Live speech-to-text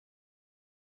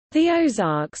The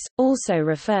Ozarks, also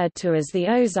referred to as the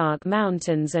Ozark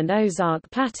Mountains and Ozark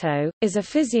Plateau, is a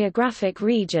physiographic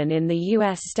region in the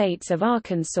U.S. states of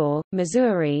Arkansas,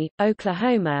 Missouri,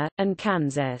 Oklahoma, and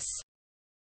Kansas.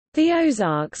 The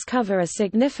Ozarks cover a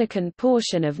significant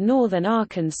portion of northern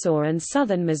Arkansas and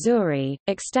southern Missouri,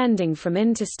 extending from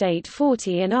Interstate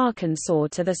 40 in Arkansas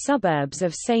to the suburbs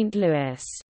of St. Louis.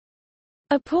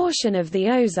 A portion of the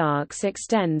Ozarks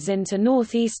extends into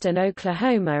northeastern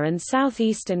Oklahoma and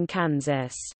southeastern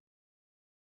Kansas.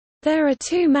 There are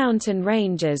two mountain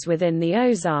ranges within the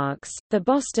Ozarks, the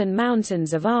Boston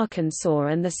Mountains of Arkansas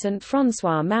and the St.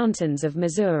 Francois Mountains of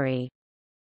Missouri.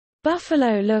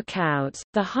 Buffalo Lookout,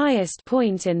 the highest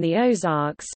point in the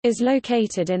Ozarks, is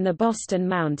located in the Boston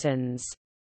Mountains.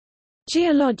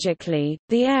 Geologically,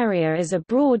 the area is a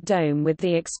broad dome with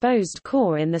the exposed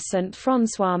core in the St.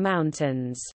 Francois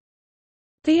Mountains.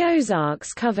 The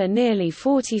Ozarks cover nearly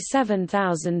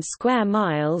 47,000 square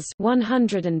miles,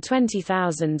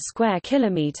 120,000 square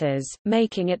kilometers,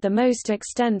 making it the most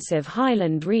extensive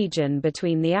highland region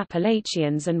between the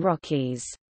Appalachians and Rockies.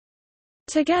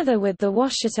 Together with the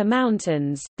Ouachita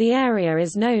Mountains, the area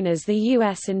is known as the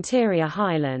U.S. Interior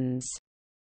Highlands.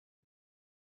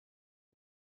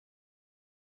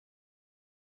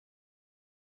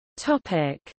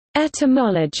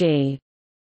 Etymology.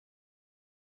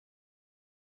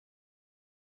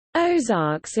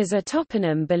 Ozarks is a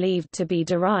toponym believed to be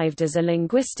derived as a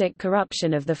linguistic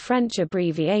corruption of the French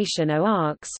abbreviation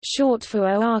Oarks, short for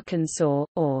O-Arkansas,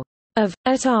 or of,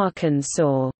 at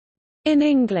Arkansas. In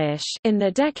English, in the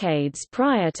decades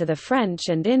prior to the French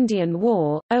and Indian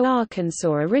War,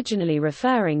 O-Arkansas originally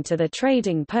referring to the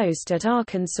trading post at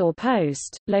Arkansas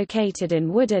Post, located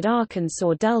in wooded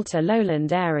Arkansas Delta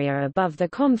lowland area above the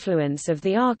confluence of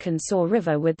the Arkansas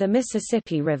River with the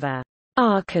Mississippi River.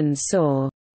 Arkansas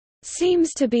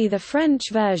seems to be the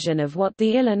French version of what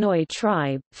the Illinois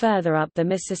tribe, further up the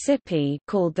Mississippi,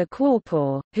 called the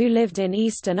Quapaw, who lived in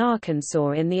eastern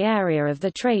Arkansas in the area of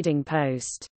the trading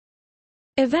post.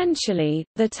 Eventually,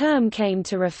 the term came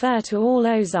to refer to all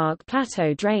Ozark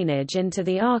Plateau drainage into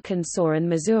the Arkansas and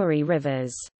Missouri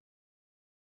rivers.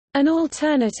 An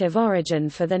alternative origin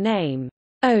for the name,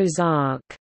 Ozark,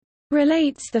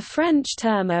 relates the French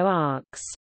term Oarks.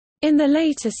 In the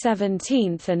later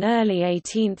 17th and early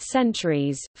 18th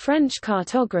centuries, French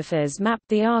cartographers mapped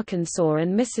the Arkansas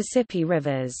and Mississippi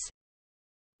rivers.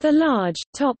 The large,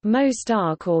 top-most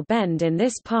arc or bend in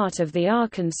this part of the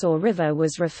Arkansas River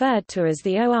was referred to as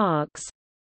the Oarks,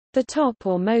 the top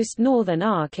or most northern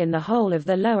arc in the whole of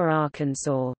the lower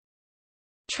Arkansas.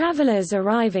 Travelers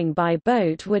arriving by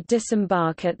boat would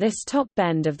disembark at this top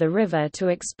bend of the river to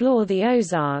explore the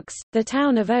Ozarks. The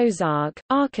town of Ozark,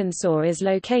 Arkansas is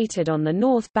located on the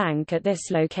north bank at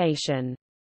this location.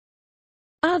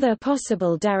 Other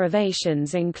possible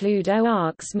derivations include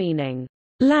Oarks meaning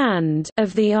land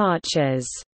of the archers,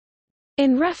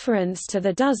 in reference to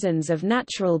the dozens of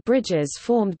natural bridges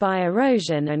formed by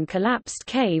erosion and collapsed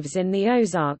caves in the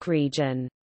Ozark region.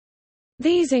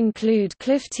 These include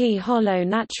Cliff T. Hollow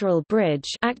Natural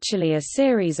Bridge, actually a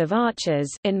series of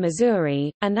arches, in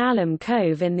Missouri, and Alum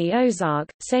Cove in the Ozark,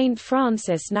 St.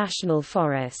 Francis National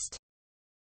Forest.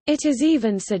 It is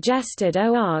even suggested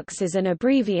Oarks is an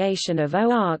abbreviation of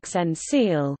Oarks en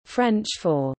Ciel, French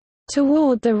for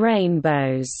toward the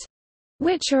rainbows,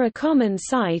 which are a common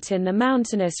sight in the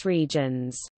mountainous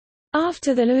regions.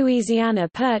 After the Louisiana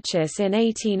Purchase in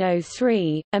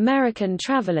 1803, American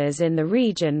travelers in the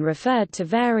region referred to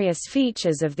various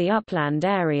features of the upland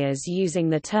areas using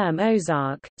the term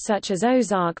Ozark, such as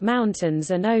Ozark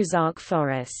Mountains and Ozark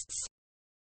Forests.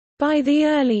 By the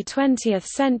early 20th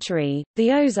century,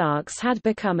 the Ozarks had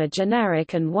become a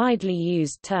generic and widely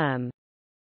used term.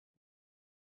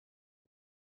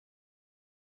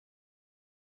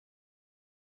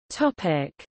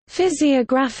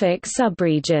 Physiographic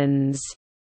subregions.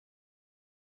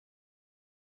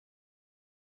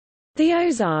 The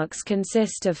Ozarks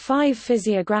consist of 5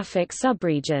 physiographic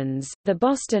subregions: the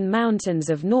Boston Mountains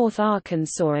of North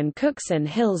Arkansas and Cookson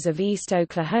Hills of East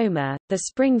Oklahoma, the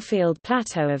Springfield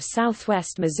Plateau of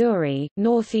southwest Missouri,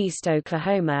 northeast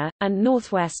Oklahoma, and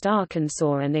northwest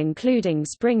Arkansas and including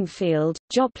Springfield,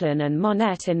 Joplin and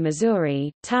Monette in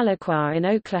Missouri, Tahlequah in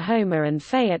Oklahoma and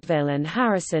Fayetteville and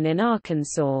Harrison in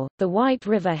Arkansas, the White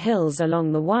River Hills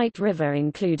along the White River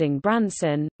including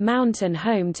Branson, Mountain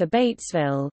home to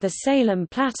Batesville, the Salem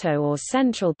Plateau or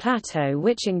Central Plateau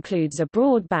which includes a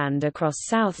broad band across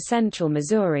south-central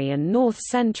Missouri and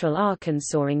north-central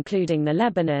Arkansas including the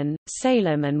Lebanon,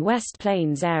 Salem and West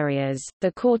Plains areas,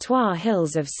 the Courtois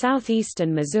Hills of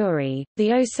southeastern Missouri,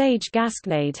 the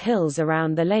Osage-Gasconade Hills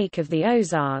around the Lake of the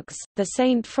Ozarks, the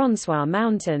St. François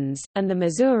Mountains, and the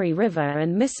Missouri River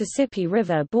and Mississippi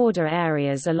River border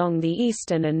areas along the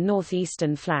eastern and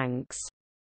northeastern flanks.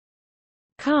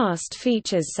 Karst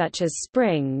features such as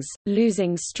springs,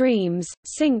 losing streams,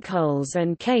 sinkholes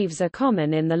and caves are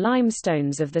common in the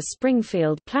limestones of the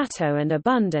Springfield Plateau and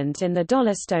abundant in the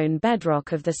dolostone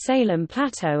bedrock of the Salem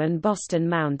Plateau and Boston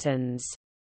Mountains.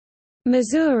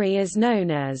 Missouri is known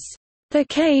as the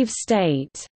Cave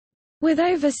State, with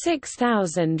over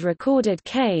 6,000 recorded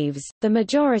caves. The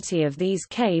majority of these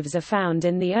caves are found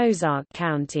in the Ozark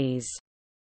counties.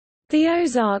 The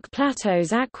Ozark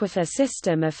Plateau's aquifer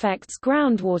system affects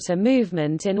groundwater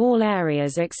movement in all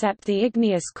areas except the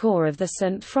igneous core of the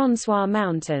St. François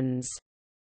Mountains.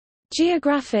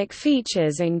 Geographic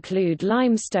features include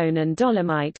limestone and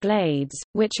dolomite glades,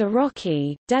 which are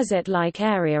rocky, desert-like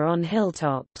area on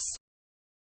hilltops.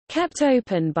 Kept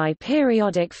open by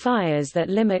periodic fires that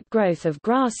limit growth of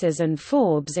grasses and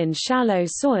forbs in shallow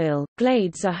soil,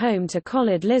 glades are home to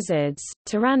collared lizards,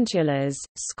 tarantulas,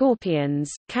 scorpions,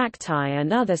 cacti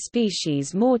and other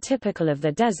species more typical of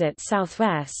the desert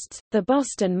southwest. The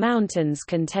Boston Mountains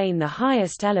contain the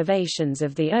highest elevations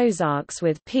of the Ozarks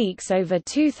with peaks over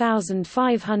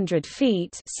 2,500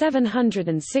 feet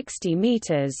 (760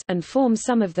 meters) and form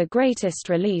some of the greatest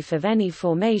relief of any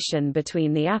formation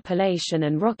between the Appalachian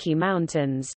and Rocky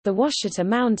Mountains. The Ouachita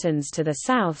Mountains to the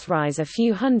south rise a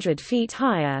few hundred feet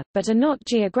higher, but are not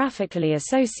geographically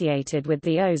associated with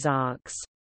the Ozarks.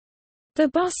 The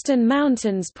Boston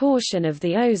Mountains portion of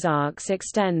the Ozarks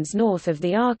extends north of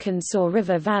the Arkansas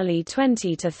River Valley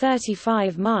 20 to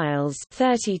 35 miles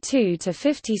 (32 to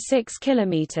 56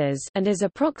 kilometers) and is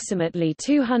approximately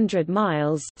 200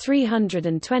 miles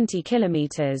 (320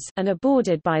 kilometers) and are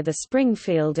bordered by the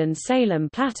Springfield and Salem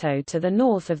Plateau to the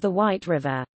north of the White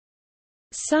River.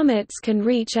 Summits can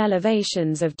reach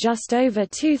elevations of just over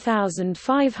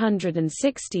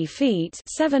 2,560 feet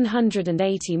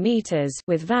 (780 meters)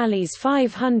 with valleys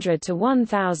 500 to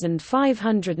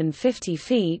 1,550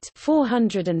 feet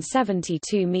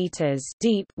 (472 meters)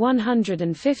 deep,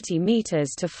 150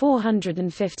 meters to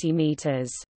 450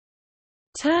 meters.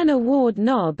 Turner Ward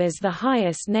Knob is the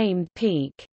highest named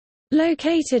peak.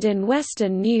 Located in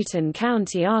western Newton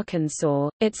County, Arkansas,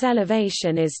 its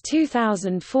elevation is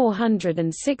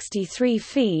 2,463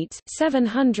 feet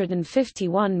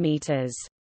 (751 meters).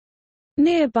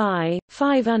 Nearby,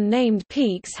 5 unnamed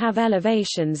peaks have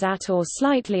elevations at or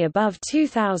slightly above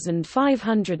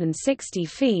 2,560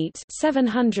 feet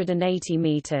 (780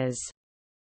 meters).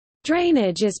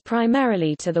 Drainage is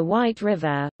primarily to the White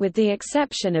River, with the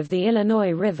exception of the Illinois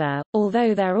River,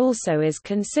 although there also is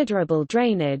considerable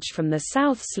drainage from the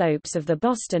south slopes of the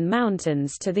Boston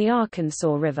Mountains to the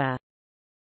Arkansas River.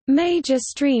 Major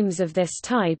streams of this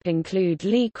type include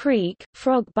Lee Creek,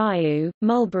 Frog Bayou,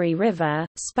 Mulberry River,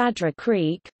 Spadra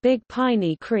Creek, Big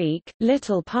Piney Creek,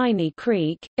 Little Piney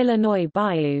Creek, Illinois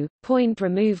Bayou, Point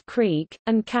Remove Creek,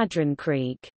 and Cadron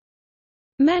Creek.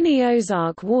 Many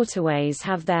Ozark waterways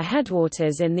have their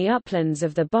headwaters in the uplands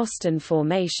of the Boston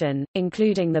Formation,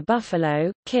 including the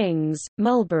Buffalo, Kings,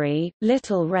 Mulberry,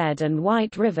 Little Red and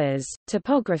White Rivers.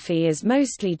 Topography is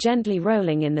mostly gently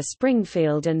rolling in the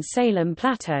Springfield and Salem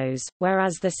plateaus,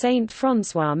 whereas the St.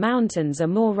 François Mountains are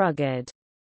more rugged.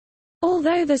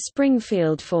 Although the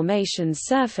Springfield Formation's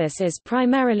surface is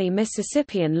primarily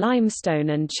Mississippian limestone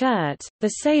and chert, the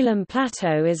Salem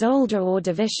Plateau is older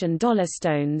Ordovician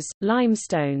dolostones,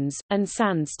 limestones, and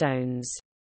sandstones.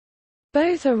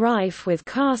 Both are rife with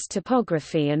karst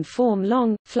topography and form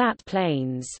long, flat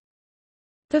plains.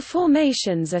 The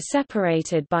formations are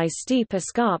separated by steep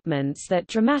escarpments that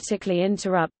dramatically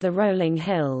interrupt the rolling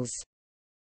hills.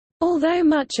 Although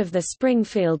much of the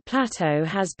Springfield Plateau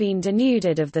has been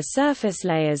denuded of the surface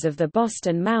layers of the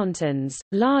Boston Mountains,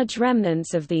 large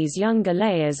remnants of these younger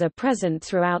layers are present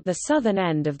throughout the southern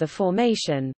end of the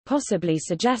formation, possibly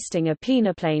suggesting a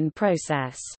peneplain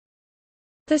process.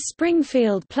 The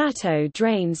Springfield Plateau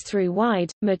drains through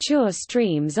wide, mature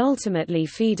streams ultimately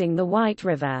feeding the White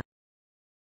River.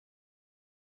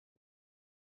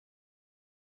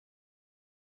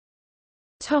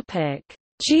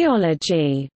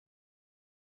 Geology.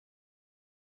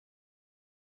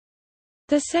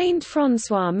 The St.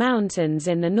 François Mountains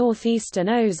in the northeastern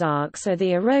Ozarks are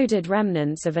the eroded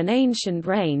remnants of an ancient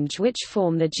range which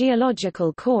form the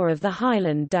geological core of the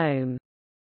Highland Dome.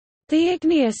 The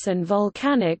igneous and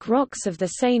volcanic rocks of the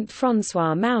St.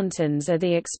 François Mountains are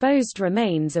the exposed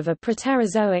remains of a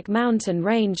Proterozoic mountain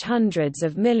range hundreds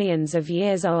of millions of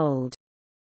years old.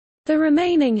 The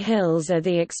remaining hills are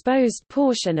the exposed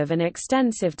portion of an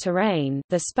extensive terrain,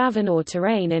 the Spavinaur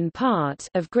terrain in part,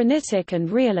 of granitic and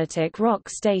rhyolitic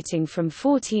rocks dating from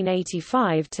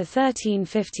 1485 to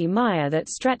 1350 Maya that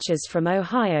stretches from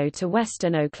Ohio to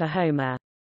western Oklahoma.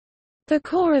 The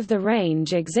core of the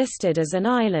range existed as an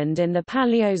island in the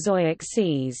Paleozoic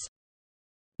seas.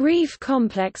 Reef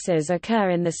complexes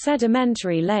occur in the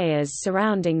sedimentary layers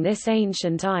surrounding this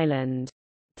ancient island.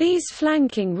 These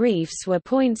flanking reefs were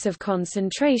points of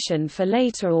concentration for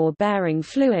later ore-bearing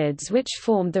fluids which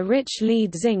formed the rich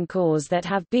lead zinc ores that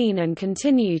have been and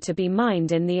continue to be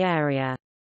mined in the area.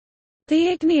 The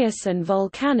igneous and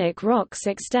volcanic rocks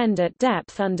extend at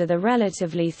depth under the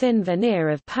relatively thin veneer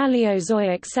of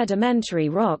Paleozoic sedimentary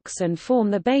rocks and form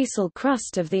the basal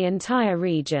crust of the entire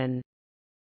region.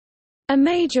 A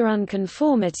major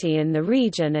unconformity in the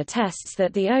region attests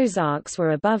that the Ozarks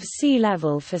were above sea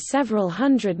level for several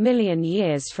 100 million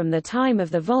years from the time of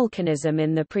the volcanism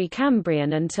in the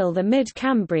Precambrian until the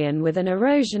Mid-Cambrian, with an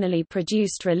erosionally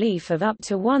produced relief of up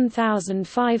to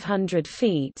 1,500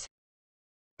 feet.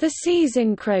 The seas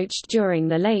encroached during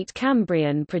the late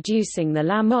Cambrian, producing the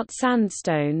La Motte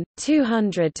sandstone,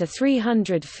 200 to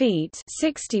 300 feet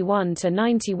 (61 to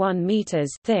 91 meters)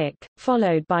 thick,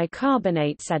 followed by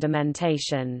carbonate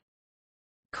sedimentation.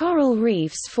 Coral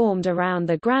reefs formed around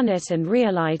the granite and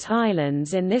rhyolite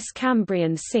islands in this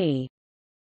Cambrian sea.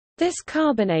 This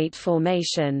carbonate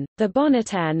formation, the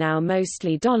Bonneterre, now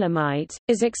mostly dolomite,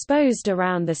 is exposed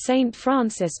around the St.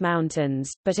 Francis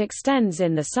Mountains, but extends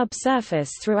in the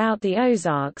subsurface throughout the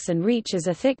Ozarks and reaches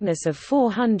a thickness of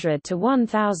 400 to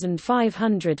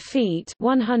 1,500 feet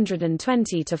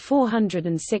 (120 to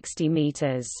 460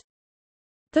 meters).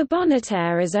 The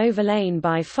Bonneterre is overlain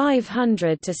by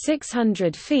 500 to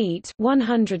 600 feet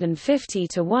 (150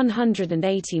 to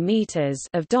 180 meters)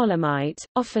 of dolomite,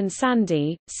 often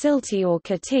sandy, silty or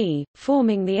katty,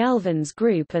 forming the Elvins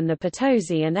Group and the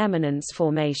Potosi and Eminence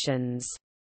formations.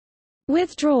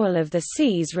 Withdrawal of the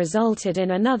seas resulted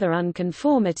in another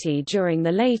unconformity during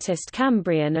the latest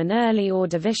Cambrian and early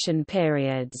Ordovician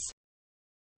periods.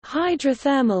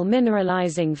 Hydrothermal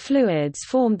mineralizing fluids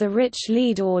formed the rich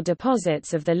lead ore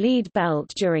deposits of the lead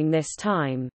belt during this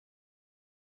time.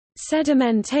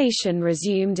 Sedimentation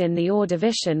resumed in the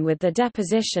Ordovician with the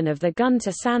deposition of the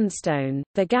Gunter sandstone,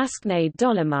 the Gasconnade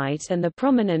dolomite and the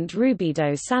prominent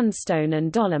Rubidoux sandstone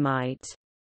and dolomite.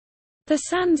 The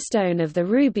sandstone of the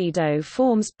Rubidoux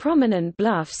forms prominent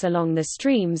bluffs along the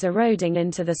streams eroding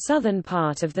into the southern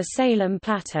part of the Salem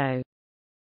Plateau.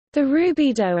 The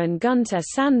Rubidoux and Gunter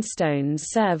sandstones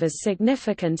serve as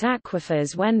significant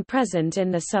aquifers when present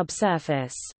in the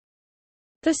subsurface.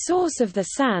 The source of the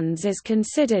sands is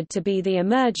considered to be the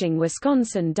emerging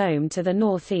Wisconsin Dome to the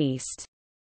northeast.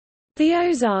 The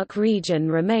Ozark region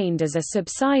remained as a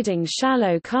subsiding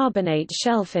shallow carbonate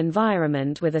shelf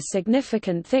environment with a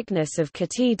significant thickness of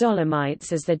katty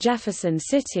dolomites as the Jefferson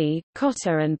City,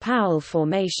 Cotter and Powell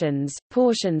formations,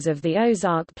 portions of the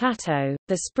Ozark Plateau,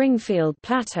 the Springfield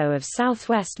Plateau of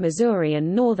southwest Missouri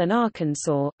and northern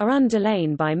Arkansas, are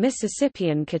underlain by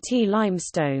Mississippian katty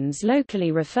limestones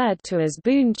locally referred to as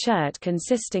Boone Chert,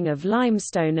 consisting of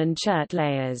limestone and chert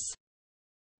layers.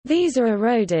 These are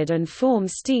eroded and form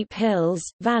steep hills,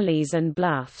 valleys and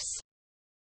bluffs.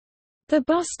 The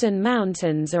Boston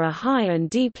Mountains are a high and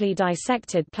deeply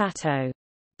dissected plateau.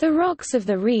 The rocks of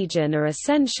the region are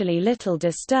essentially little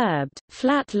disturbed,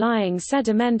 flat-lying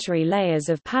sedimentary layers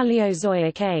of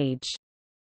Paleozoic age.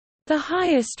 The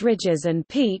highest ridges and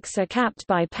peaks are capped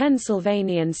by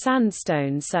Pennsylvanian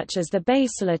sandstone such as the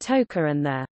Basal Atoka and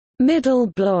the Middle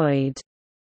Bloyd.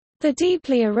 The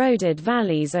deeply eroded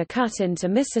valleys are cut into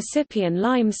Mississippian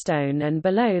limestone and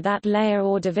below that layer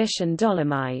Ordovician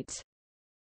dolomite.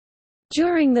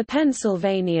 During the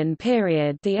Pennsylvanian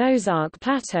period, the Ozark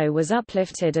Plateau was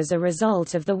uplifted as a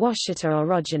result of the Washita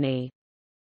orogeny.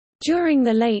 During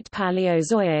the late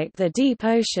Paleozoic, the deep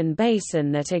ocean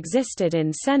basin that existed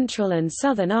in central and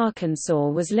southern Arkansas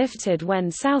was lifted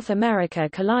when South America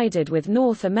collided with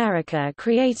North America,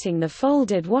 creating the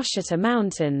folded Washita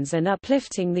Mountains and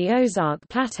uplifting the Ozark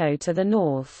Plateau to the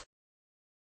north.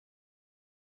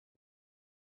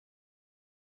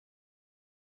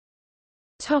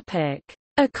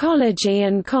 Ecology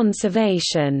and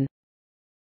conservation.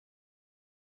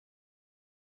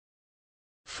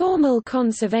 Formal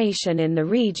conservation in the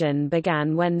region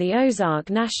began when the Ozark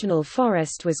National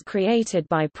Forest was created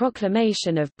by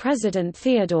proclamation of President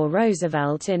Theodore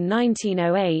Roosevelt in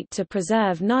 1908 to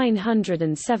preserve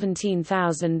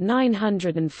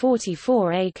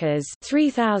 917,944 acres,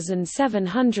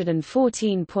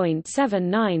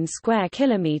 3,714.79 square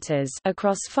kilometers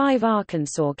across 5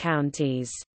 Arkansas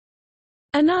counties.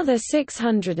 Another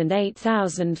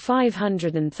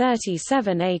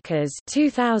 608,537 acres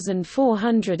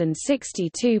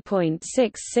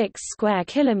 (2,462.66 square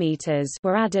kilometers)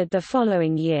 were added the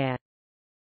following year.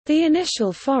 The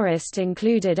initial forest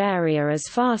included area as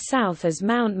far south as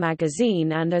Mount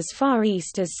Magazine and as far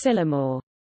east as Sylamore.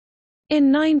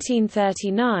 In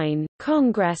 1939,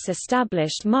 Congress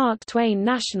established Mark Twain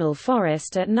National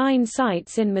Forest at 9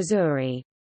 sites in Missouri.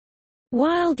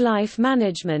 Wildlife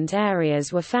management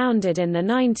areas were founded in the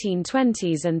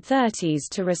 1920s and 30s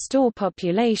to restore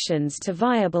populations to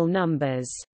viable numbers.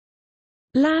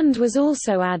 Land was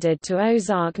also added to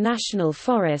Ozark National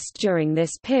Forest during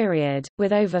this period,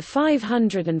 with over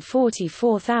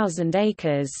 544,000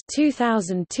 acres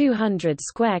 (2,200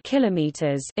 square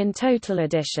kilometers) in total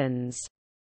additions.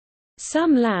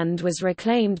 Some land was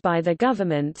reclaimed by the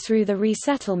government through the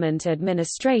Resettlement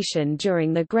Administration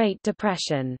during the Great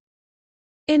Depression.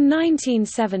 In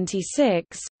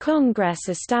 1976, Congress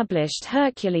established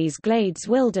Hercules Glades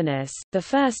Wilderness, the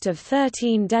first of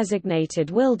 13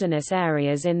 designated wilderness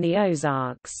areas in the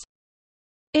Ozarks.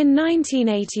 In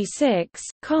 1986,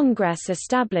 Congress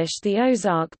established the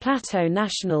Ozark Plateau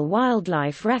National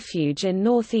Wildlife Refuge in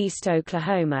northeast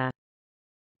Oklahoma.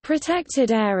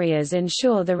 Protected areas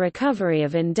ensure the recovery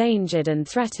of endangered and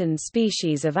threatened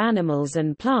species of animals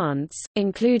and plants,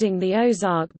 including the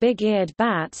Ozark big-eared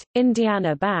bat,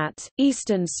 Indiana bat,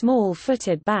 eastern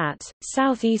small-footed bat,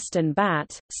 southeastern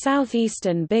bat,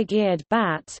 southeastern big-eared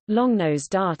bat,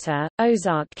 long-nosed darter,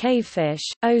 Ozark cavefish,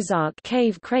 Ozark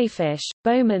cave crayfish,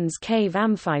 Bowman's cave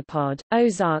amphipod,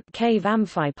 Ozark cave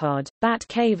amphipod, bat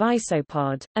cave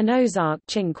isopod, and Ozark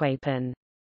chinquapin.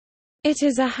 It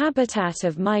is a habitat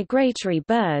of migratory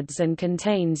birds and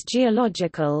contains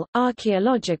geological,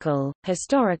 archaeological,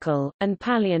 historical, and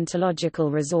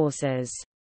paleontological resources.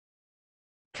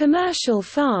 Commercial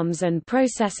farms and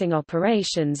processing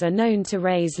operations are known to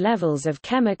raise levels of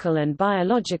chemical and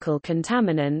biological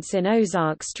contaminants in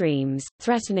Ozark streams,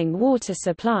 threatening water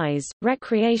supplies,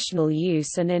 recreational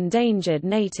use and endangered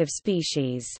native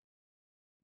species.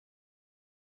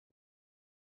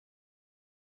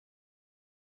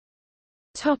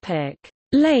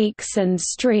 Lakes and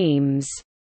streams.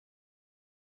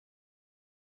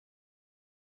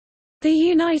 The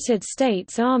United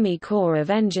States Army Corps of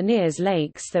Engineers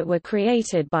lakes that were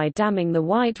created by damming the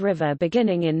White River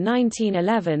beginning in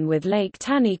 1911 with Lake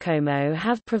Taneycomo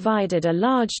have provided a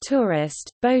large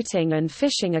tourist, boating and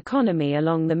fishing economy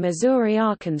along the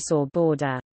Missouri-Arkansas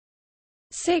border.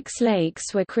 6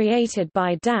 lakes were created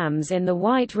by dams in the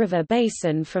White River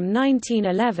Basin from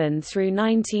 1911 through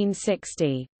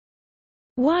 1960.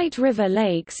 White River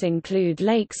lakes include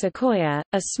Lake Sequoia,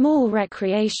 a small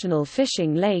recreational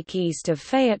fishing lake east of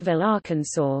Fayetteville,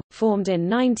 Arkansas, formed in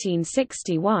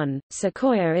 1961.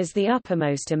 Sequoia is the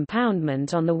uppermost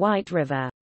impoundment on the White River.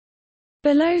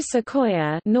 Below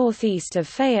Sequoia, northeast of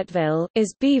Fayetteville,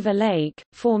 is Beaver Lake,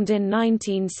 formed in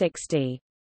 1960.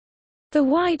 The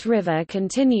White River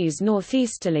continues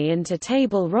northeasterly into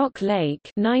Table Rock Lake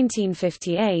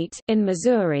 1958 in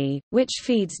Missouri, which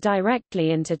feeds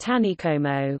directly into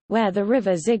Taneycomo, where the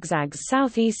river zigzags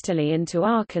southeasterly into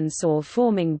Arkansas,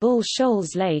 forming Bull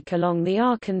Shoals Lake along the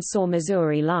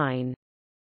Arkansas-Missouri line.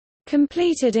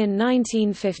 Completed in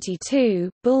 1952,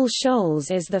 Bull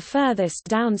Shoals is the furthest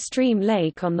downstream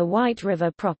lake on the White River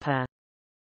proper.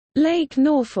 Lake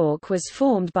Norfolk was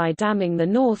formed by damming the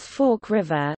North Fork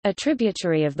River, a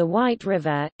tributary of the White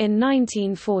River, in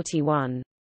 1941.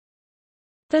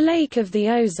 The Lake of the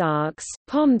Ozarks,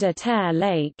 Pomme de Terre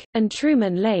Lake, and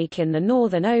Truman Lake in the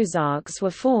northern Ozarks were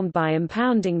formed by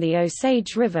impounding the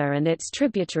Osage River and its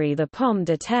tributary the Pomme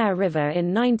de Terre River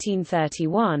in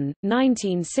 1931,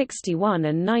 1961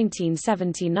 and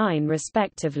 1979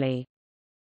 respectively.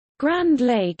 Grand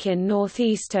Lake in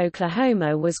northeast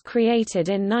Oklahoma was created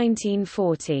in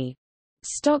 1940.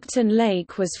 Stockton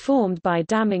Lake was formed by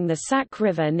damming the Sac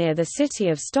River near the city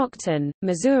of Stockton,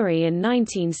 Missouri in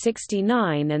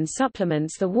 1969 and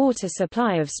supplements the water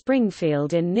supply of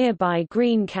Springfield in nearby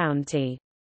Greene County.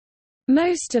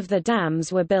 Most of the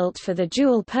dams were built for the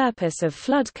dual purpose of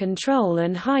flood control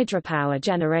and hydropower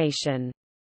generation.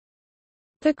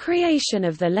 The creation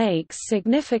of the lakes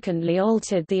significantly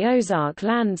altered the Ozark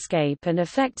landscape and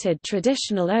affected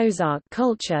traditional Ozark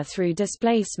culture through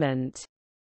displacement.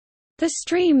 The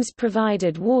streams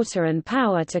provided water and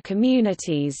power to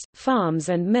communities, farms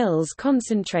and mills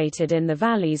concentrated in the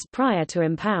valleys prior to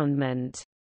impoundment.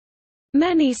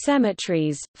 Many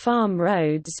cemeteries, farm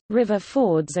roads, river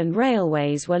fords and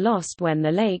railways were lost when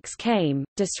the lakes came,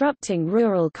 disrupting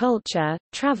rural culture,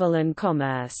 travel and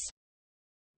commerce.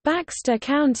 Baxter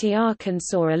County,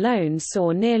 Arkansas alone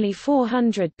saw nearly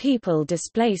 400 people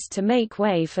displaced to make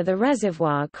way for the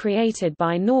reservoir created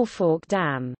by Norfolk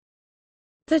Dam.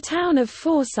 The town of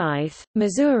Forsyth,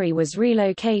 Missouri was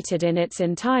relocated in its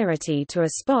entirety to a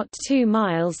spot 2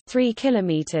 miles (3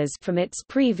 kilometers) from its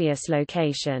previous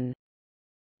location.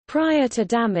 Prior to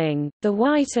damming, the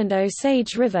White and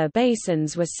Osage River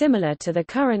basins were similar to the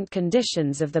current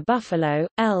conditions of the Buffalo,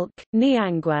 Elk,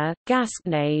 Niangua,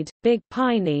 Gasconade, Big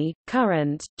Piney,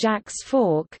 Current, Jacks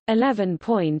Fork, 11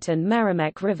 Point, and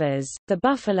Merrimack rivers. The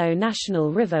Buffalo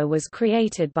National River was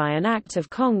created by an act of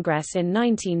Congress in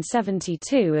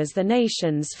 1972 as the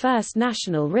nation's first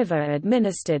national river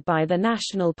administered by the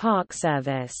National Park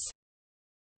Service.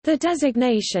 The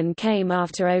designation came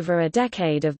after over a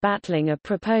decade of battling a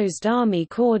proposed Army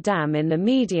Corps dam in the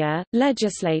media,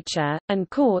 legislature, and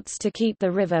courts to keep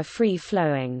the river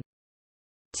free-flowing.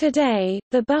 Today,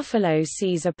 the Buffalo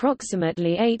sees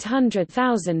approximately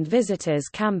 800,000 visitors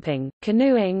camping,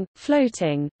 canoeing,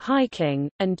 floating,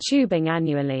 hiking, and tubing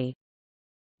annually.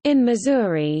 In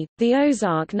Missouri, the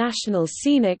Ozark National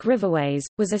Scenic Riverways,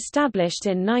 was established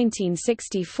in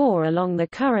 1964 along the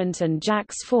Current and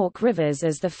Jacks Fork rivers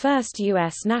as the first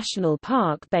U.S. national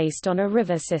park based on a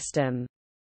river system.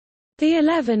 The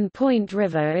 11 Point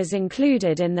River is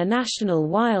included in the National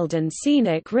Wild and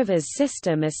Scenic Rivers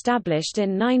System established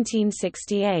in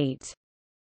 1968.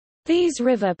 These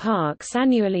river parks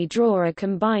annually draw a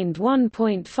combined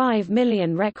 1.5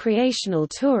 million recreational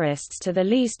tourists to the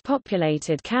least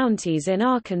populated counties in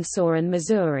Arkansas and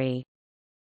Missouri.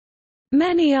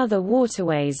 Many other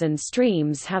waterways and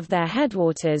streams have their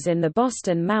headwaters in the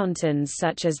Boston Mountains,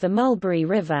 such as the Mulberry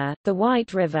River, the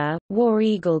White River, War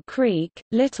Eagle Creek,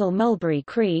 Little Mulberry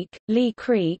Creek, Lee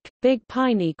Creek, Big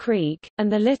Piney Creek,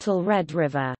 and the Little Red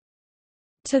River.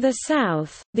 To the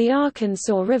south, the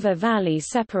Arkansas River Valley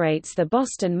separates the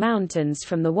Boston Mountains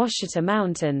from the Ouachita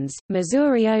Mountains.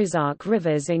 Missouri Ozark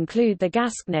rivers include the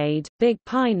Gasconade, Big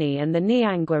Piney, and the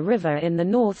Niangua River in the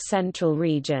north-central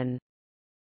region.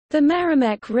 The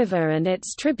Merrimack River and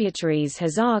its tributaries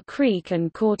Huzzah Creek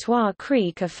and Courtois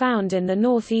Creek are found in the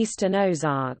northeastern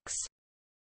Ozarks.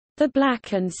 The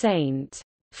Black and St.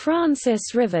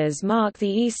 Francis rivers mark the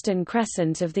eastern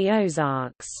crescent of the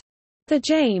Ozarks. The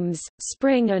James,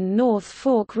 Spring and North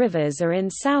Fork rivers are in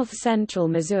south-central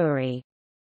Missouri.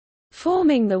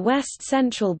 Forming the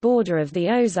west-central border of the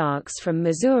Ozarks from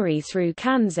Missouri through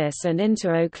Kansas and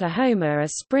into Oklahoma are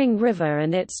Spring River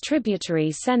and its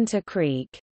tributary Center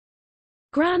Creek.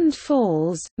 Grand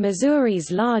Falls,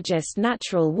 Missouri's largest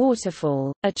natural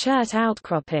waterfall, a chert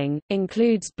outcropping,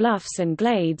 includes bluffs and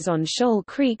glades on Shoal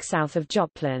Creek south of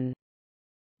Joplin.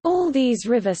 All these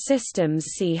river systems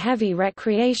see heavy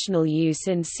recreational use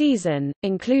in season,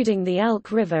 including the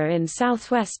Elk River in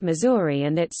southwest Missouri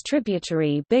and its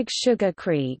tributary Big Sugar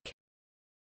Creek.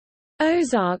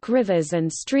 Ozark rivers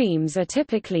and streams are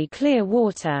typically clear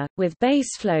water, with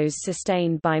base flows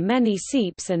sustained by many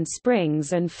seeps and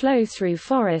springs and flow through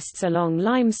forests along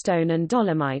limestone and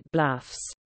dolomite bluffs.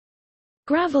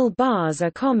 Gravel bars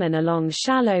are common along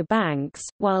shallow banks,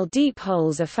 while deep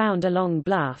holes are found along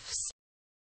bluffs.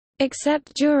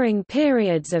 Except during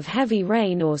periods of heavy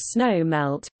rain or snow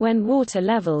melt, when water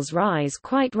levels rise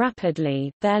quite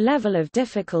rapidly, their level of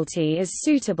difficulty is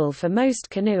suitable for most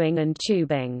canoeing and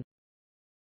tubing.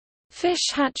 Fish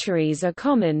hatcheries are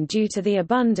common due to the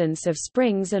abundance of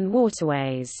springs and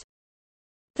waterways.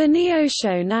 The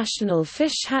Neosho National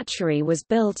Fish Hatchery was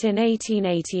built in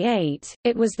 1888.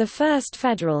 It was the first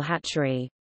federal hatchery.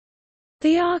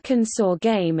 The Arkansas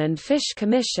Game and Fish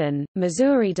Commission,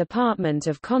 Missouri Department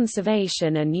of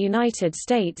Conservation and United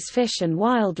States Fish and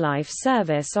Wildlife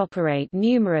Service operate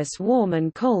numerous warm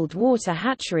and cold water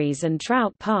hatcheries and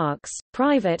trout parks.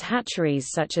 Private hatcheries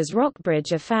such as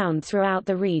Rockbridge are found throughout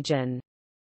the region.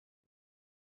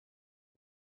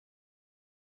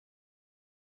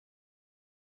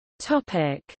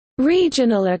 Topic: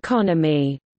 Regional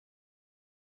economy.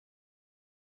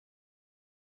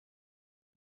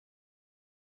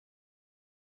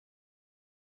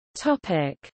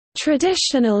 Topic: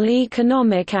 Traditional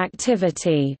economic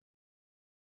activity.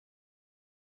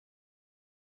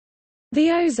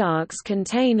 The Ozarks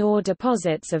contain ore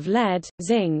deposits of lead,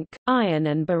 zinc, iron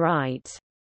and barite.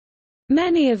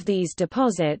 Many of these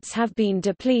deposits have been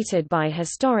depleted by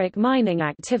historic mining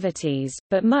activities,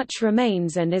 but much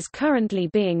remains and is currently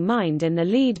being mined in the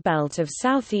lead belt of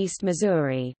southeast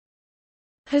Missouri.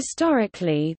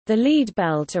 Historically, the lead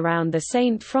belt around the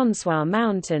St. Francois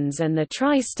Mountains and the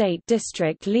Tri-State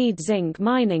District lead zinc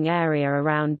mining area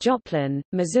around Joplin,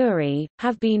 Missouri,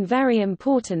 have been very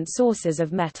important sources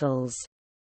of metals.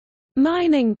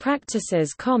 Mining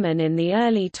practices common in the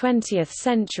early 20th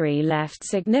century left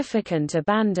significant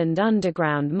abandoned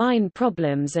underground mine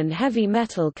problems and heavy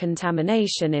metal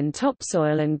contamination in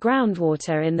topsoil and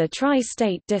groundwater in the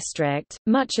Tri-State District.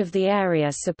 Much of the area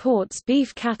supports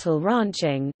beef cattle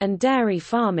ranching, and dairy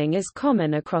farming is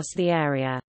common across the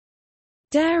area.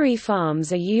 Dairy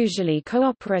farms are usually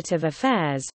cooperative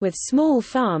affairs, with small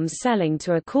farms selling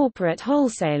to a corporate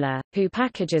wholesaler, who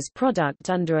packages product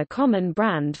under a common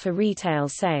brand for retail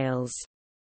sales.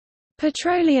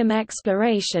 Petroleum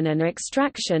exploration and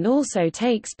extraction also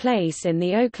takes place in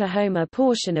the Oklahoma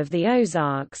portion of the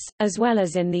Ozarks, as well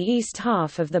as in the east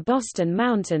half of the Boston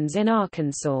Mountains in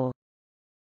Arkansas.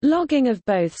 Logging of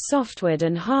both softwood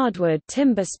and hardwood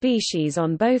timber species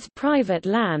on both private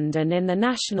land and in the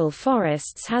national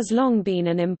forests has long been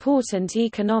an important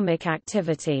economic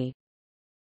activity.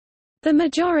 The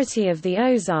majority of the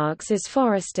Ozarks is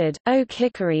forested. Oak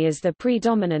hickory is the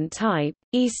predominant type,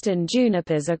 eastern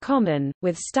junipers are common,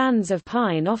 with stands of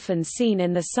pine often seen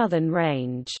in the southern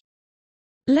range.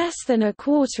 Less than a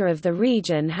quarter of the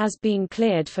region has been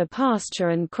cleared for pasture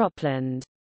and cropland.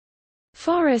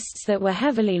 Forests that were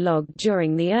heavily logged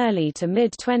during the early to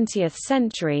mid-20th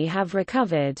century have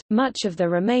recovered. Much of the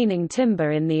remaining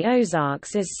timber in the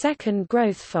Ozarks is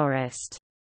second-growth forest.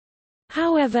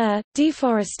 However,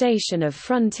 deforestation of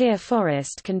frontier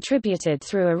forest contributed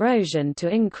through erosion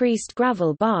to increased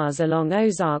gravel bars along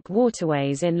Ozark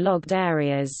waterways in logged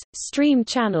areas. Stream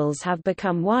channels have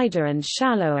become wider and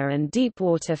shallower, and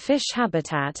deepwater fish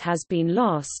habitat has been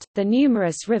lost. The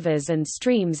numerous rivers and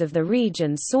streams of the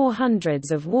region saw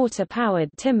hundreds of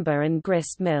water-powered timber and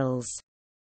grist mills.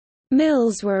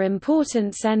 Mills were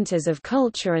important centers of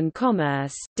culture and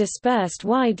commerce, dispersed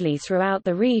widely throughout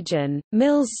the region.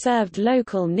 Mills served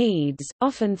local needs,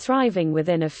 often thriving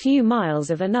within a few miles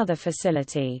of another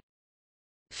facility.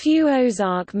 Few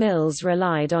Ozark mills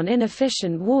relied on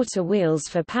inefficient water wheels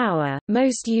for power,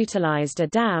 most utilized a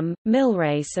dam,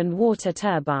 millrace and water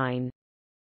turbine.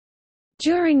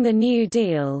 During the New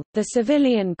Deal, the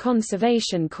Civilian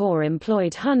Conservation Corps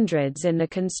employed hundreds in the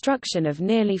construction of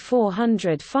nearly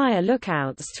 400 fire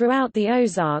lookouts throughout the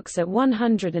Ozarks at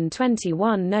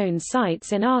 121 known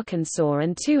sites in Arkansas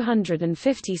and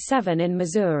 257 in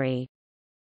Missouri.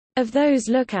 Of those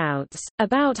lookouts,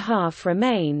 about half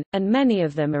remain, and many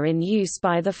of them are in use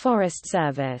by the Forest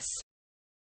Service.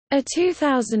 A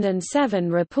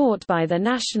 2007 report by the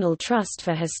National Trust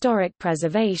for Historic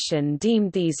Preservation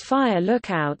deemed these fire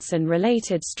lookouts and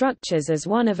related structures as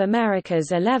one of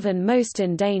America's 11 most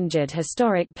endangered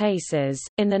historic places.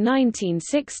 In the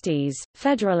 1960s,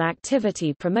 federal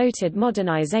activity promoted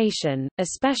modernization,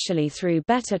 especially through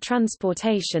better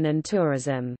transportation and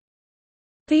tourism.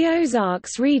 The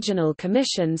Ozarks Regional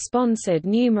Commission sponsored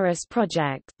numerous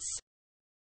projects.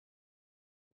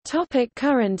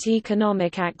 Current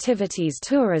economic activities.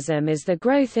 Tourism is the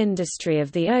growth industry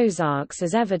of the Ozarks,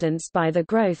 as evidenced by the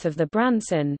growth of the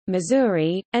Branson,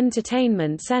 Missouri,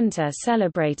 Entertainment Center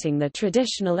celebrating the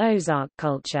traditional Ozark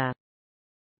culture.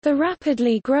 The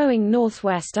rapidly growing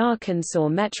northwest Arkansas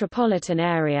metropolitan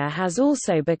area has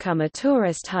also become a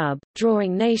tourist hub,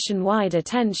 drawing nationwide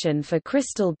attention for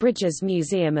Crystal Bridges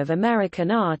Museum of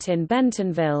American Art in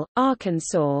Bentonville,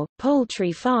 Arkansas.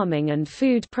 Poultry farming and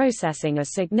food processing are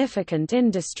significant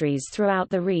industries throughout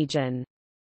the region.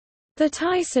 The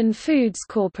Tyson Foods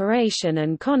Corporation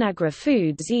and Conagra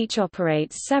Foods each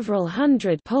operates several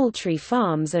hundred poultry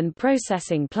farms and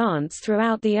processing plants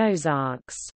throughout the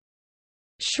Ozarks.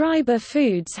 Schreiber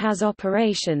Foods has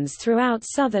operations throughout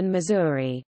southern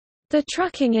Missouri. The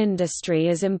trucking industry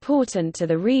is important to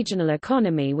the regional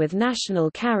economy, with national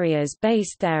carriers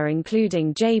based there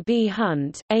including J.B.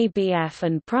 Hunt, ABF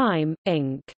and Prime,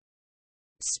 Inc.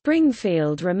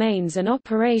 Springfield remains an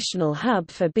operational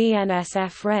hub for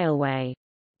BNSF Railway.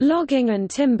 Logging and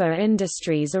timber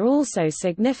industries are also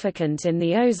significant in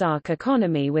the Ozark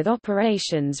economy, with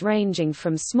operations ranging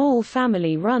from small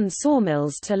family-run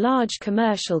sawmills to large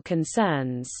commercial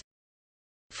concerns.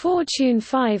 Fortune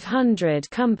 500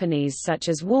 companies such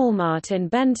as Walmart in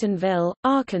Bentonville,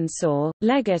 Arkansas,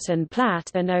 Leggett &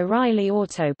 Platt and O'Reilly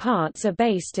Auto Parts are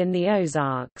based in the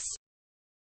Ozarks.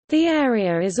 The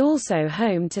area is also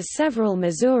home to several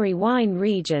Missouri wine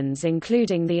regions,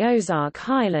 including the Ozark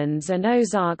Highlands and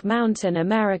Ozark Mountain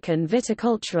American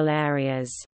viticultural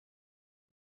areas.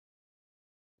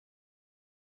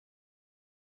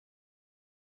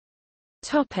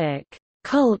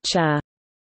 Culture.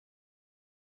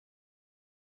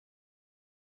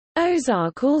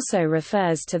 Ozark also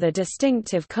refers to the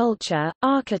distinctive culture,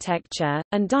 architecture,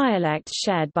 and dialect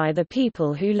shared by the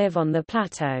people who live on the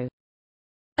plateau.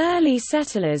 Early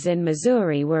settlers in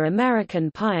Missouri were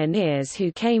American pioneers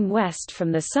who came west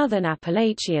from the southern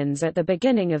Appalachians at the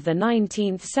beginning of the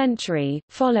 19th century,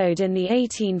 followed in the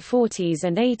 1840s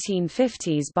and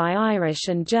 1850s by Irish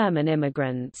and German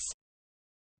immigrants.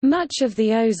 Much of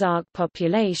the Ozark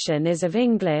population is of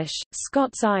English,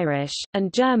 Scots-Irish,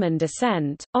 and German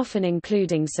descent, often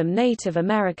including some Native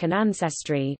American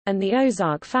ancestry, and the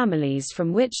Ozark families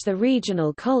from which the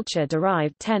regional culture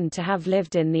derived tend to have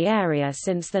lived in the area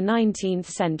since the 19th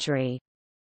century.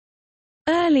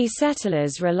 Early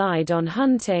settlers relied on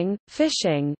hunting,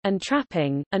 fishing, and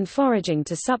trapping, and foraging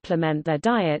to supplement their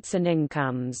diets and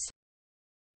incomes.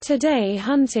 Today,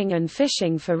 hunting and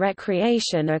fishing for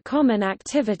recreation are common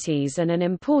activities and an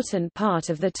important part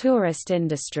of the tourist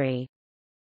industry.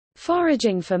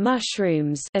 Foraging for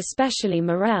mushrooms, especially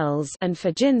morels, and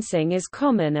for ginseng is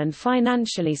common and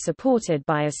financially supported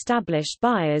by established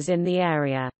buyers in the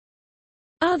area.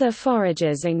 Other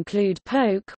forages include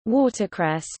poke,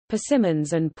 watercress,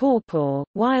 persimmons and pawpaw,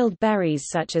 wild berries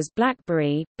such as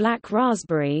blackberry, black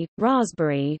raspberry,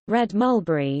 raspberry, red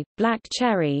mulberry, black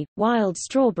cherry, wild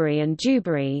strawberry and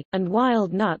dewberry, and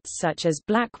wild nuts such as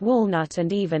black walnut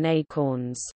and even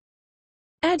acorns.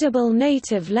 Edible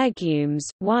native legumes,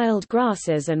 wild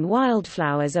grasses and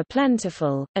wildflowers are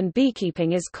plentiful, and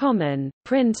beekeeping is common.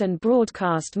 Print and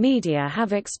broadcast media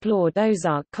have explored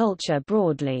Ozark culture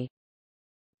broadly.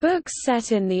 Books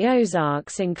set in the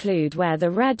Ozarks include Where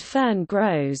the Red Fern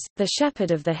Grows, The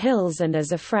Shepherd of the Hills and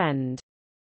As a Friend.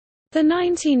 The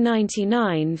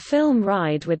 1999 film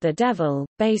Ride with the Devil,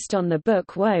 based on the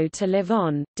book Woe to Live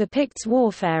On, depicts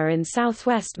warfare in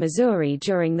southwest Missouri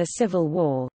during the Civil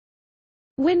War.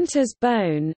 Winter's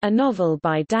Bone, a novel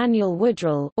by Daniel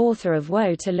Woodrell, author of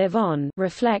Woe to Live On,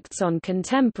 reflects on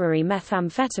contemporary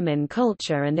methamphetamine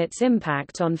culture and its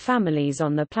impact on families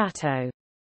on the plateau.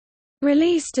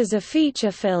 Released as a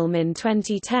feature film in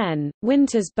 2010,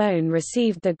 Winter's Bone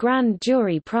received the Grand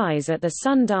Jury Prize at the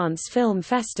Sundance Film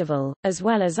Festival, as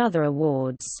well as other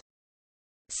awards.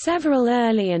 Several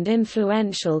early and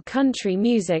influential country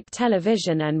music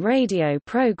television and radio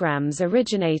programs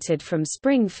originated from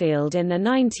Springfield in the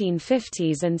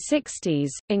 1950s and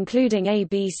 60s, including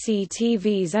ABC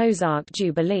TV's Ozark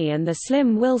Jubilee and The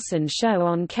Slim Wilson Show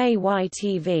on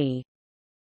KYTV.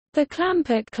 The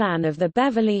Clampett clan of the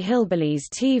Beverly Hillbillies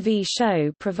TV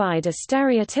show provide a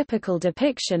stereotypical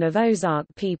depiction of Ozark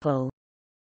people.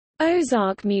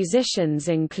 Ozark musicians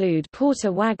include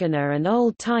Porter Wagoner and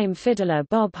old-time fiddler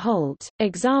Bob Holt.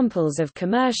 Examples of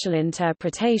commercial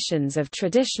interpretations of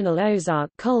traditional Ozark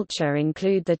culture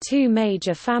include the two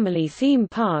major family theme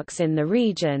parks in the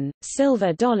region,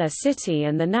 Silver Dollar City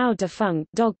and the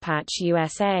now-defunct Dogpatch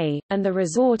USA, and the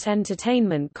Resort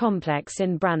Entertainment Complex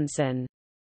in Branson.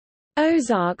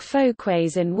 Ozark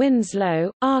Folkways in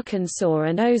Winslow, Arkansas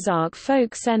and Ozark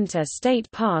Folk Center State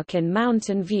Park in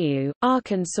Mountain View,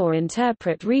 Arkansas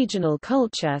interpret regional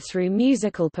culture through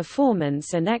musical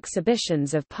performance and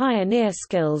exhibitions of pioneer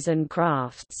skills and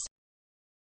crafts.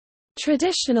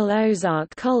 Traditional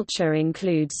Ozark culture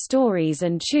includes stories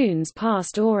and tunes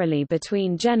passed orally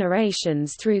between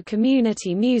generations through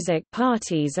community music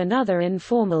parties and other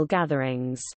informal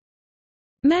gatherings.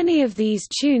 Many of these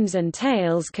tunes and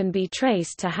tales can be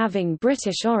traced to having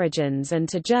British origins and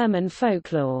to German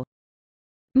folklore.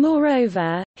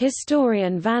 Moreover,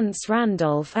 historian Vance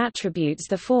Randolph attributes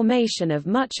the formation of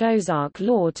much Ozark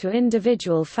lore to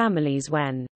individual families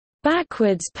when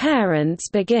backwards parents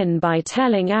begin by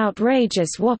telling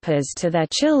outrageous whoppers to their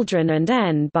children and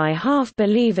end by half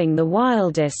believing the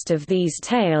wildest of these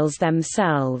tales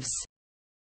themselves.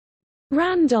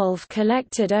 Randolph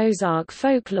collected Ozark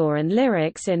folklore and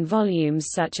lyrics in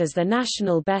volumes such as the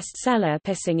national bestseller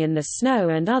Pissing in the Snow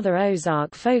and Other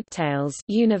Ozark Folktales,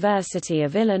 University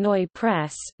of Illinois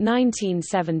Press,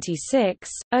 1976,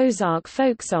 Ozark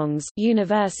Folksongs,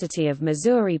 University of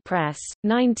Missouri Press,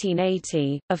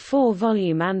 1980, a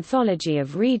 4-volume anthology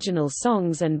of regional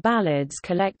songs and ballads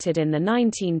collected in the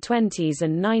 1920s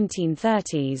and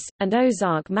 1930s, and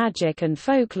Ozark Magic and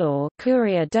Folklore,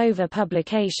 Courier Dover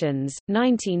Publications,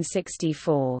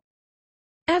 1964.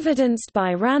 Evidenced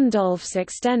by Randolph's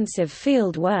extensive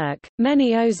field work,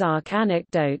 many Ozark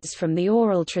anecdotes from the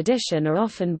oral tradition are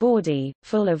often bawdy,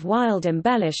 full of wild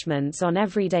embellishments on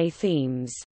everyday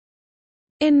themes.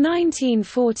 In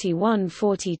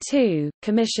 1941–42,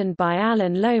 commissioned by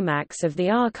Alan Lomax of the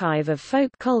Archive of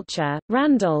Folk Culture,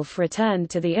 Randolph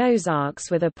returned to the Ozarks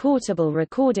with a portable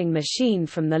recording machine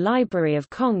from the Library of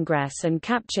Congress and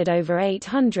captured over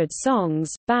 800 songs,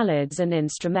 ballads and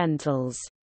instrumentals.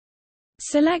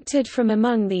 Selected from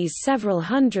among these several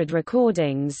hundred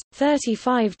recordings,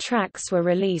 35 tracks were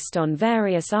released on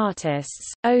various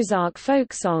artists' Ozark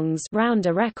Folk Songs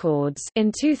Rounder Records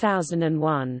in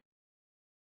 2001.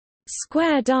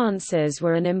 Square dances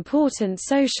were an important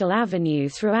social avenue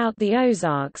throughout the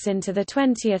Ozarks into the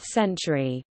 20th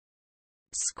century.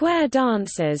 Square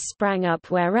dances sprang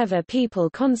up wherever people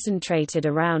concentrated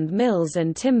around mills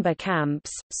and timber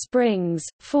camps, springs,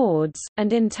 fords,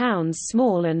 and in towns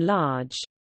small and large.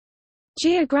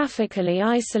 Geographically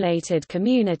isolated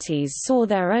communities saw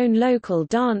their own local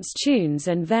dance tunes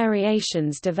and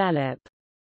variations develop.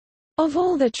 Of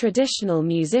all the traditional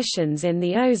musicians in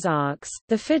the Ozarks,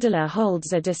 the fiddler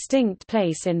holds a distinct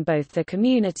place in both the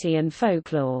community and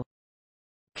folklore.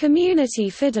 Community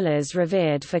fiddlers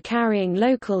revered for carrying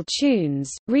local tunes.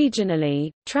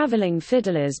 Regionally, traveling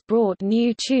fiddlers brought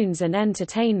new tunes and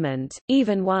entertainment,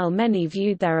 even while many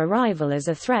viewed their arrival as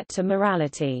a threat to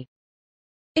morality.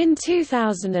 In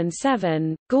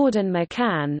 2007, Gordon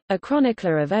McCann, a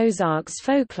chronicler of Ozarks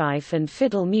folklife and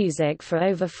fiddle music for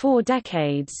over 4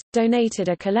 decades, donated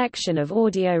a collection of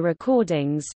audio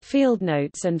recordings, field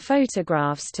notes and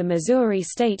photographs to Missouri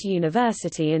State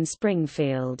University in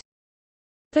Springfield.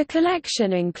 The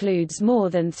collection includes more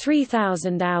than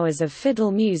 3,000 hours of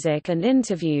fiddle music and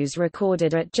interviews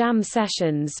recorded at jam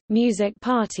sessions, music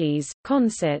parties,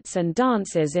 concerts and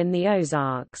dances in the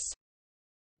Ozarks.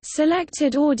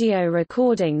 Selected audio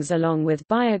recordings along with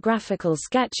biographical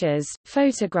sketches,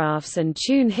 photographs and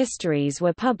tune histories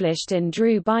were published in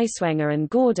Drew Beiswenger and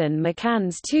Gordon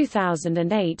McCann's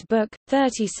 2008 book,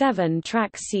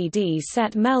 37-track CD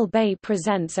set Mel Bay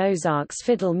Presents Ozarks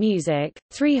Fiddle Music,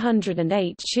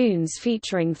 308 tunes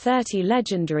featuring 30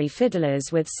 legendary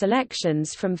fiddlers with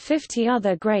selections from 50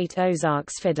 other great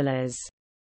Ozarks fiddlers.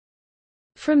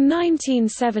 From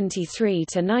 1973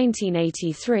 to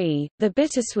 1983, the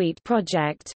Bittersweet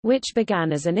Project, which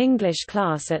began as an English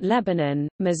class at Lebanon,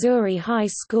 Missouri High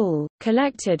School,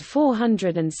 collected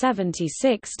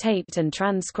 476 taped and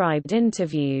transcribed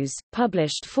interviews,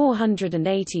 published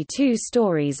 482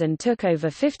 stories and took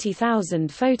over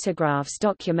 50,000 photographs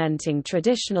documenting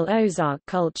traditional Ozark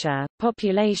culture.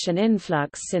 Population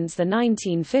influx since the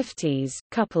 1950s,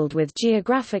 coupled with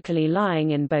geographically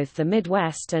lying in both the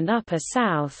Midwest and Upper South,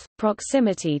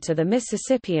 proximity to the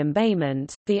Mississippi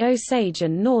embayment, the Osage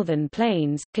and Northern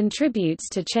Plains, contributes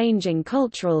to changing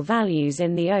cultural values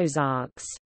in the Ozarks.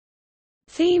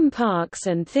 Theme parks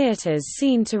and theaters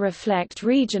seen to reflect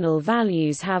regional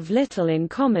values have little in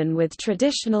common with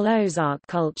traditional Ozark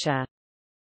culture.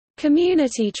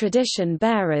 Community tradition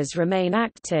bearers remain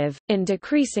active, in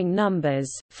decreasing numbers,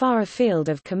 far afield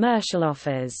of commercial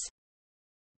offers.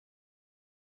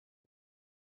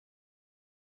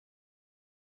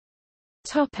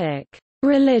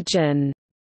 Religion.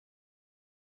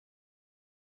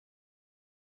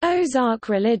 Ozark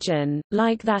religion,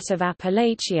 like that of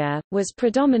Appalachia, was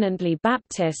predominantly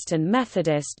Baptist and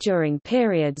Methodist during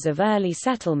periods of early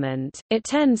settlement. It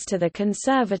tends to the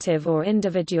conservative or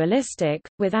individualistic,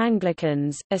 with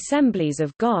Anglicans, Assemblies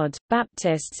of God,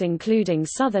 Baptists including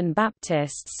Southern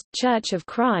Baptists, Church of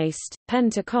Christ,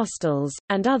 Pentecostals,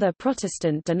 and other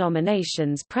Protestant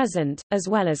denominations present, as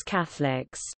well as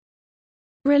Catholics.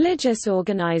 Religious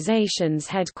organizations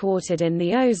headquartered in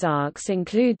the Ozarks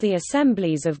include the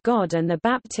Assemblies of God and the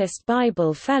Baptist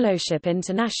Bible Fellowship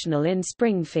International in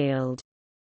Springfield.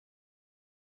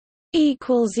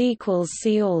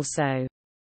 See also